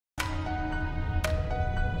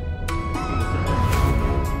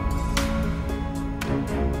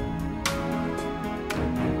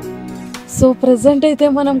So present అయితే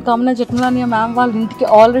మనం కమ్నా Jethmalani ma'am వాళ్ళ ఇంటికి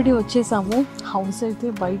ఆల్రెడీ వచ్చేసాము. హౌస్ అయితే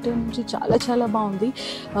బయట నుంచి చాలా చాలా బాగుంది.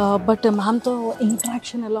 బట్ మ్యామ్తో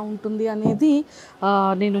ఇంట్రాక్షన్ ఎలా ఉంటుంది అనేది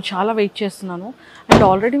నేను చాలా వెయిట్ చేస్తున్నాను. అండ్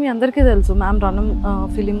ఆల్రెడీ మీ అందరికీ తెలుసు మ్యామ్ రణం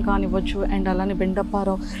ఫిలిం కానివ్వచ్చు, అండ్ అలానే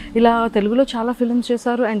బెండప్పారావు ఇలా తెలుగులో చాలా ఫిలిమ్స్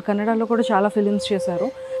చేశారు, అండ్ కన్నడలో కూడా చాలా ఫిలిమ్స్ చేశారు.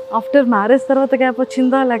 ఆఫ్టర్ మ్యారేజ్ తర్వాత గ్యాప్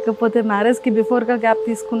వచ్చిందా, లేకపోతే మ్యారేజ్కి బిఫోర్గా గ్యాప్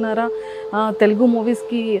తీసుకున్నారా? తెలుగు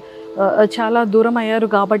మూవీస్కి చాలా దూరం అయ్యారు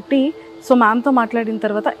కాబట్టి సో మ్యామ్తో మాట్లాడిన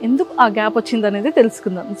తర్వాత ఎందుకు ఆ గ్యాప్ వచ్చింది అనేది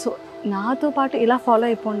తెలుసుకుందాం. సో నాతో పాటు ఇలా ఫాలో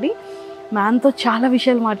అయిపోండి. మ్యామ్తో చాలా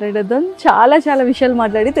విషయాలు మాట్లాడేద్దాం, చాలా చాలా విషయాలు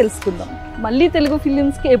మాట్లాడి తెలుసుకుందాం. మళ్ళీ తెలుగు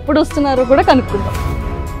ఫిలిమ్స్కి ఎప్పుడు వస్తున్నారో కూడా కనుక్కుందాం.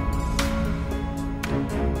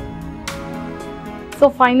 సో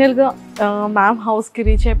ఫైనల్గా మ్యామ్ హౌస్కి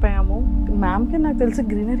రీచ్ అయిపోయాము. మ్యామ్కి నాకు తెలిసి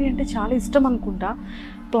గ్రీనరీ అంటే చాలా ఇష్టం అనుకుంటా.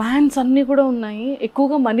 ప్లాంట్స్ అన్నీ కూడా ఉన్నాయి,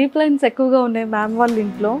 ఎక్కువగా మనీ ప్లాంట్స్ ఎక్కువగా ఉన్నాయి మ్యామ్ వాళ్ళ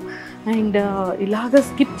ఇంట్లో. అండ్ ఇలాగ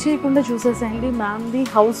స్కిప్ చేయకుండా చూసేసేయండి. మ్యామ్ది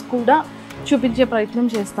హౌస్ కూడా చూపించే ప్రయత్నం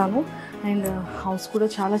చేస్తాను. అండ్ హౌస్ కూడా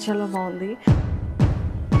చాలా చాలా బాగుంది.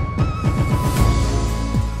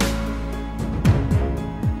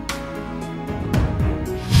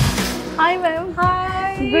 Hi ma'am.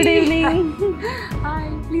 Hi, good evening. Hi,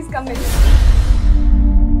 please come in.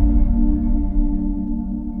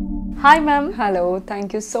 Hi ma'am. Hello,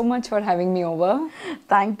 thank you so much for having me over.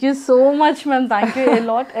 Thank you so much ma'am, thank you a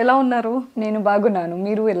lot. ఎలా ఉన్నారు? నేను బాగున్నాను,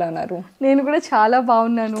 మీరు ఎలా ఉన్నారు? నేను కూడా చాలా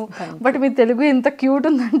బాగున్నాను. బట్ మీ తెలుగు ఎంత క్యూట్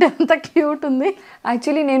ఉందంటే అంత క్యూట్ ఉంది.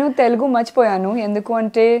 యాక్చువల్లీ నేను తెలుగు మర్చిపోయాను, ఎందుకు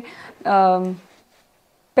అంటే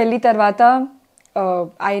పెళ్ళి తర్వాత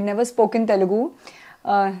ఐ నెవర్ స్పోకెన్ తెలుగు.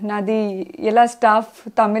 నాది ఎలా స్టాఫ్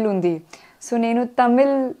తమిళ్ ఉంది, సో నేను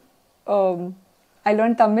Tamil I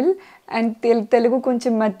learn Tamil and Telugu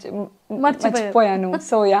కొంచెం మర్చిపోయాను.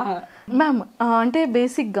 సో యా మ్యామ్, అంటే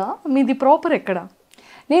బేసిక్గా మీది ప్రాపర్ ఎక్కడ?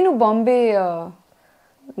 నేను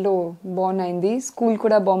బాంబేలో బోర్న్ అయింది, స్కూల్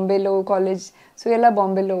కూడా బాంబేలో, కాలేజ్ సో ఎలా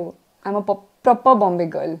బాంబేలో. I'm proper Bombay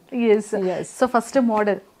girl. Yes. So first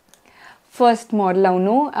model, first model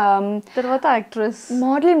అవును, తర్వాత యాక్ట్రెస్.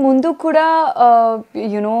 మోడల్ ముందు కూడా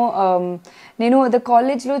యునో నేను అది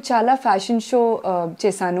కాలేజ్లో చాలా ఫ్యాషన్ షో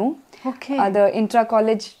చేశాను. అది ఇంట్రా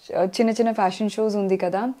కాలేజ్ చిన్న చిన్న ఫ్యాషన్ షోస్ ఉంది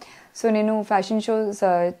కదా, సో నేను ఫ్యాషన్ షోస్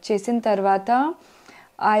చేసిన తర్వాత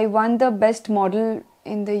I one the best model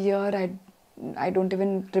in the year. I don't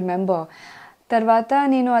even remember. తర్వాత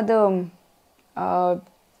నేను అది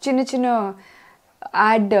చిన్న చిన్న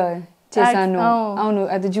యాడ్ చేశాను. అవును,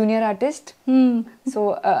 అది జూనియర్ ఆర్టిస్ట్. సో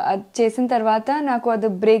అది చేసిన తర్వాత నాకు అది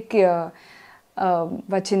బ్రేక్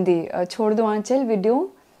వచ్చింది. చోడదు ఆంచల్ వీడియో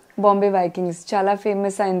బాంబే వైకింగ్స్ చాలా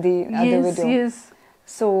ఫేమస్ అయింది అది వీడియో.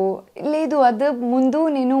 సో లేదు, అది ముందు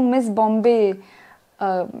నేను మిస్ బాంబే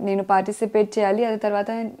నేను పార్టిసిపేట్ చేయాలి. అది తర్వాత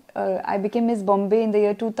I became miss Bombay in the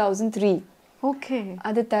year 2003. Okay.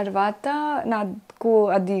 అది తర్వాత నాకు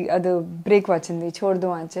అది బ్రేక్ వచ్చింది చోడదు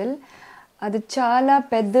ఆంచల్. అది చాలా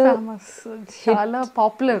పెద్ద,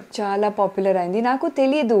 చాలా పాపులర్ అయింది. నాకు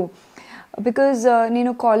తెలియదు బికాజ్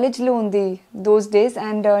నేను కాలేజ్లో ఉంది దోస్ డేస్,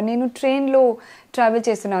 అండ్ నేను ట్రైన్లో ట్రావెల్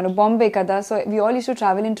చేస్తున్నాను, బాంబే కదా, so we all use to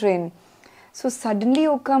travel in train. So suddenly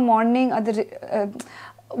ఒక మార్నింగ్ అది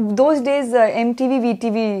దోస్ డేస్ ఎంటీవీ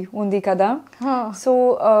వీటీవీ ఉంది కదా, సో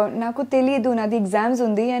నాకు తెలియదు నాది ఎగ్జామ్స్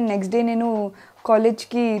ఉంది అండ్ నెక్స్ట్ డే నేను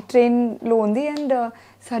కాలేజ్కి ట్రైన్లో ఉంది. అండ్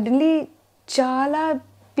సడన్లీ చాలా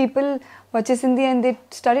పీపుల్ వచ్చేసింది and they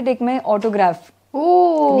started take my autograph.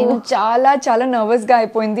 నేను చాలా చాలా నర్వస్గా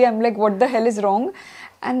అయిపోయింది. I'm like what the hell is wrong,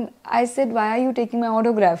 and I said why are you taking my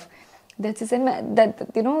autograph?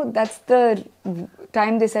 That's the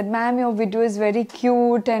time they said, ma'am, your video is very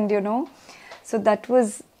cute, and so that was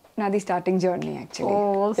nadi starting journey actually.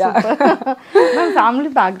 Oh, super. Ma'am,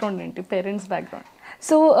 family background enti, parents background?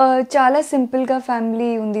 So chala simple ga family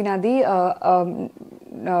undi nadi.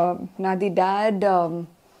 Nadi dad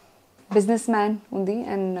businessman undi,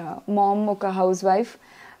 and mom oka housewife,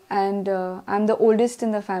 and I'm the oldest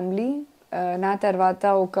in the family. Na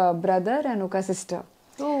tarvata oka brother and oka sister.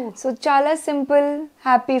 So chala simple,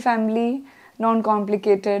 happy family,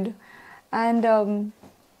 non-complicated. And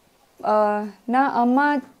na amma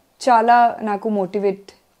chala naku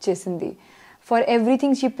motivate chesindi. For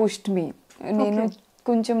everything she pushed me. Nenu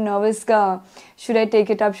koncham nervous ga, should I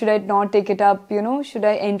take it up, should I not take it up, should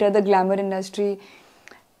I enter the glamour industry?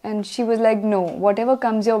 And she was like, no, whatever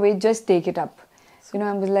comes your way, just take it up.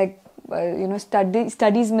 I was like,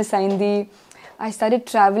 studies miss ayindi. I started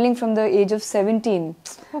traveling from the age of 17.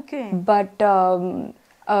 Okay. But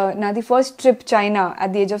now the first trip China at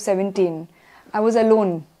the age of 17, I was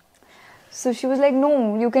alone. So she was like, no,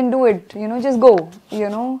 you can do it, just go,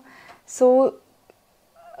 So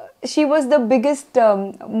she was the biggest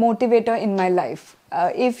motivator in my life.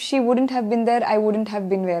 if she wouldn't have been there, I wouldn't have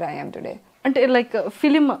been where I am today. అంటే like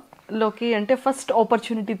film లోకి అంటే first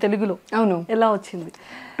opportunity తెలుగులో అవును ఎలా వచ్చింది?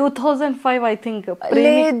 2005 I think.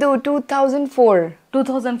 లేదు 2004.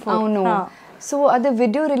 2004 అవును. So అది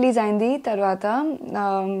వీడియో రిలీజ్ అయింది తర్వాత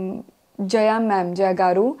జయ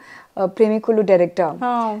గారు ప్రేమికులు డైరెక్టర్.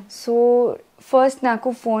 సో ఫస్ట్ నాకు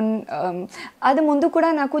ఫోన్, అది ముందు కూడా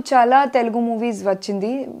నాకు చాలా తెలుగు మూవీస్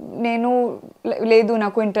వచ్చింది. నేను లేదు,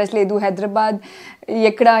 నాకు ఇంట్రెస్ట్ లేదు, హైదరాబాద్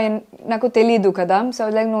ఎక్కడ నాకు తెలీదు కదా. So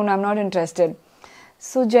like no, I'm not interested.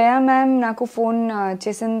 So Jaya ma'am నాకు ఫోన్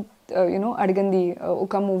చేసిన అడిగింది,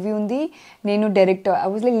 ఒక మూవీ ఉంది, నేను director. I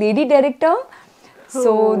was like lady director.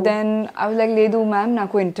 So then I was like లేదు మ్యామ్,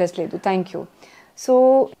 నాకు ఇంట్రెస్ట్ లేదు, థ్యాంక్ యూ. సో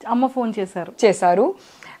అమ్మ ఫోన్ చేశారు.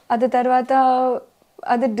 అది తర్వాత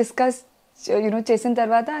అది డిస్కస్ చేసిన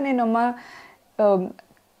తర్వాత నేను అమ్మ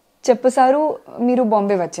చెప్పసారు, మీరు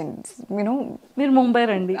బాంబే వచ్చండి, మీరు ముంబై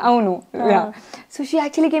రండి. అవును. So she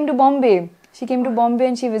actually came to Bombay. She came to Bombay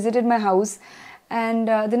and she visited my house. And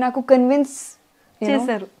అది నాకు కన్విన్స్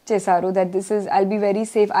చేశారు that this is, I'll be very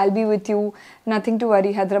safe, I'll be with you, nothing to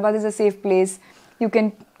worry, Hyderabad is a safe place, you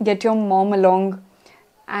can get your mom along.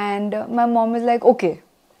 And my mom was like, okay,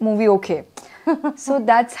 movie okay. So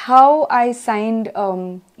that's how I signed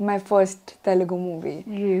my first Telugu movie.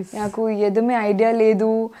 Yes. Naku yedume idea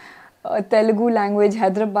ledu Telugu language,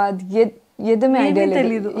 Hyderabad yedume idea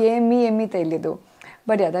ledu, emi telidu.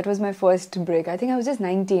 But yeah, that was my first break. I think I was just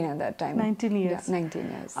 19 at that time. 19 years. Yeah, 19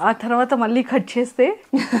 years. ఆ తర్వాత మళ్ళీ cut చేస్తే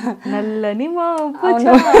నల్లని మాపు.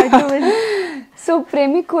 So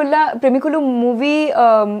Premikulu movie,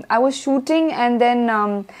 I was shooting, and then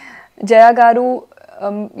Jaya Garu,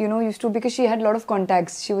 used to, because she had a lot of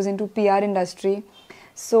contacts. She was into PR industry.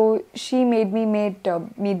 So she made me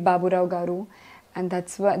meet Babu Rao Garu, and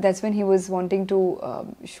that's when he was wanting to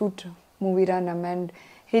shoot movie Ranam, and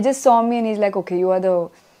he just saw me and he's like, okay, you are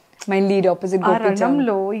my lead opposite Gopi Chan.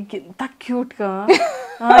 రంగంలో ఎంత cute గా,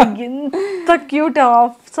 ఎంత cute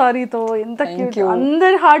of సారీతో, ఎంత cute,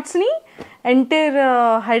 అందరి hearts ని entire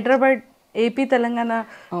Hyderabad, AP, Telangana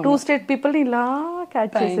 2 state people ని ఇలా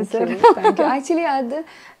catch చేసేసారు. యాక్చువల్లీ అది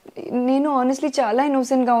నేను ఆనెస్ట్లీ చాలా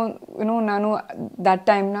ఇన్నోసెంట్ గా ఉన్నాను దట్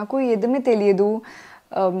టైం. నాకు ఏదేమీ తెలియదు.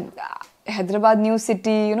 Hyderabad new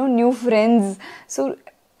city, new friends. So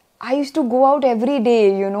I used to go out every day,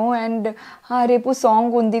 and repu song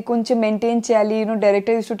undi, koncham maintain cheyali,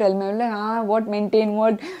 director used to tell me, like, what maintain,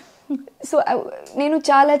 what. So nenu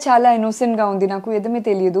chala innocent ga undi, naku edame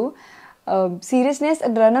teliyadu. Seriousness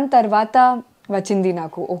ranam tarvata vachindi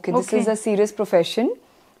naku. Okay, this is a serious profession,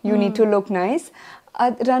 you need to look nice.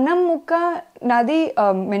 Ranam muka nadi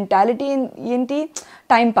mentality enti,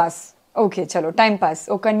 time pass. Okay, chalo, time pass.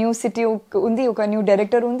 Oka new city undi, oka new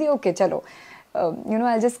director undi, okay, chalo.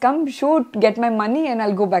 I'll just come, shoot, get my money, and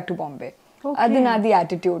I'll go back to Bombay. Adi nadi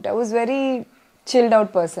attitude. I was very chilled out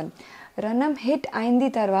person. Ranam hit aindi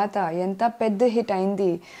tarvata, enta pedda hit aindi.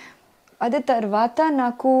 Adi tarvata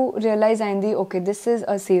naku realize aindi, okay, this is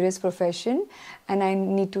a serious profession and I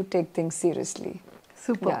need to take things seriously.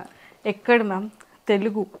 Super. ఎక్కడ ma'am?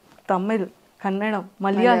 Telugu, Tamil, కన్నడం,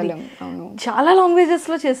 మలయాళం, చాలా languages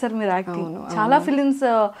లో చేశారు మీరు acting. చాలా films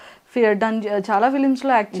చాలా films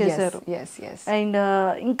లో act చేశారు. And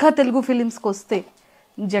ఇంకా తెలుగు ఫిలిమ్స్ కి వస్తే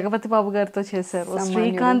జగపతి బాబు గారితో చేశారు,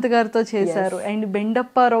 శ్రీకాంత్ గారితో చేశారు, and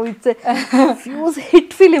Bendu Apparao, it's fuse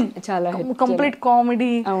hit film, complete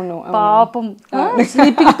comedy. పాపం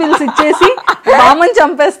స్లీపింగ్ పిల్స్ ఇచ్చేసి బామని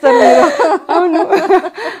చంపేస్తారు. అవును,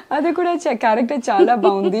 అది కూడా క్యారెక్టర్ చాలా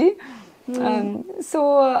బాగుంది. సో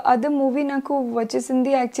అదే మూవీ నాకు వచ్చేసింది.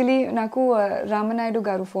 యాక్చువల్లీ నాకు రామనాయుడు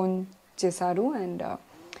గారు ఫోన్ చేశారు, అండ్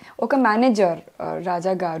ఒక మేనేజర్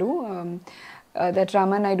రాజా గారు, that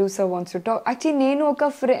Rama Naidu sir wants to talk. Actually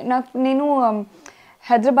నేను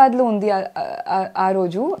హైదరాబాద్లో ఉంది ఆ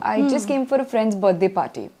రోజు. I just came for friends birthday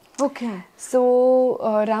party. Okay. So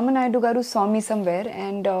Rama Naidu గారు saw me somewhere,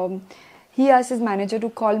 and he asked his manager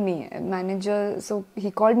to call me. So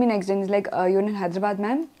he called me next day and he's like, you're in Hyderabad,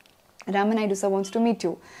 ma'am, Ramanaidu sir wants to meet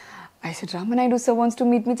you. I said, Ramanaidu sir wants to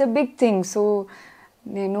meet me, it's a big thing. So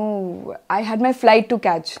I had my flight to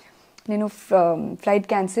catch. Flight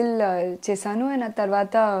cancel chesanu, and at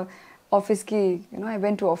tarvata office ki, I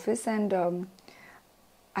went to office, and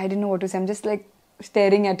I didn't know what to say. I'm just like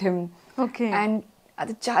staring at him. Okay. And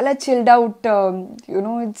అది చాలా chilled out,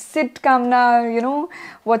 sit Kamna,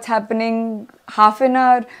 what's happening. Half an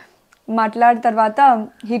hour మాట్లాడిన తర్వాత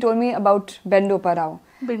he told me about Bendopparao.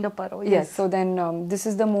 Yes. So then this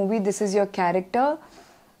is the movie, this is your character,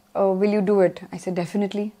 will you do it? I said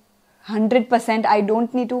definitely, 100%. I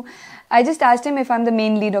don't need to. I just asked him if I'm the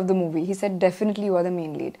main lead of the movie. He said definitely you are the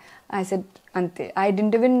main lead. I said ante. I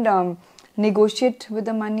didn't even negotiate with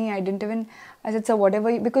the money. I didn't even, I said, sir,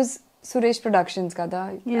 whatever, because Suresh Productions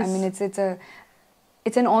kada. Yes. I mean,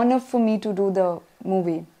 it's an honor for me to do the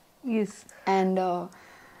movie. Yes. And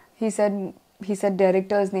he said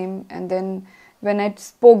director's name, and then when I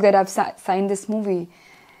spoke that I've signed this movie,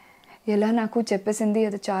 ela naku cheppesindi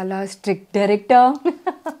adu chala strict director.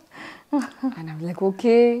 And I'm like,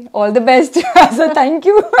 okay, all the best. So thank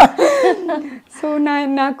you. So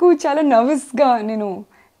naku chala nervous ga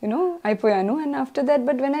అయిపోయాను. And after that,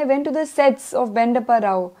 but when I went to the sets of Bendappa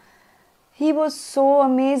Rao, he was so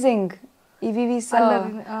amazing. EVV sir.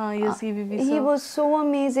 Yes, EVV sir. He was so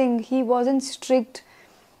amazing. He wasn't strict.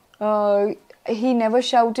 He never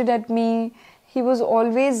shouted at me. He was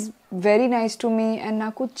always very nice to me. And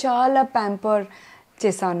naku chala pamper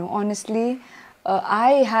chesanu. Honestly,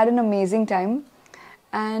 I had an amazing time.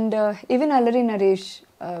 And even Allari Naresh,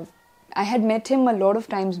 I had met him a lot of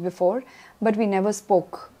times before, but we never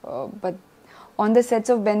spoke. But on the sets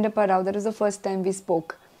of Bendappa Rao, that was the first time we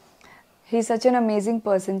spoke. He's such an amazing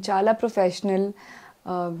person, chala professional,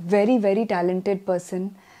 very, very talented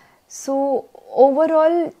person. So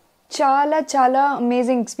overall, chala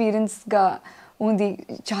amazing experience ga undi.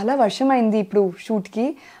 Chala varsham ayindi ippudu shoot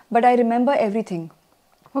ki, but I remember everything.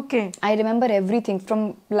 Okay. I remember everything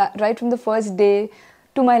right from the first day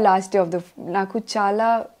to my last day of the naku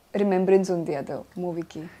chala remembrance undi adu movie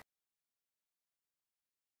ki.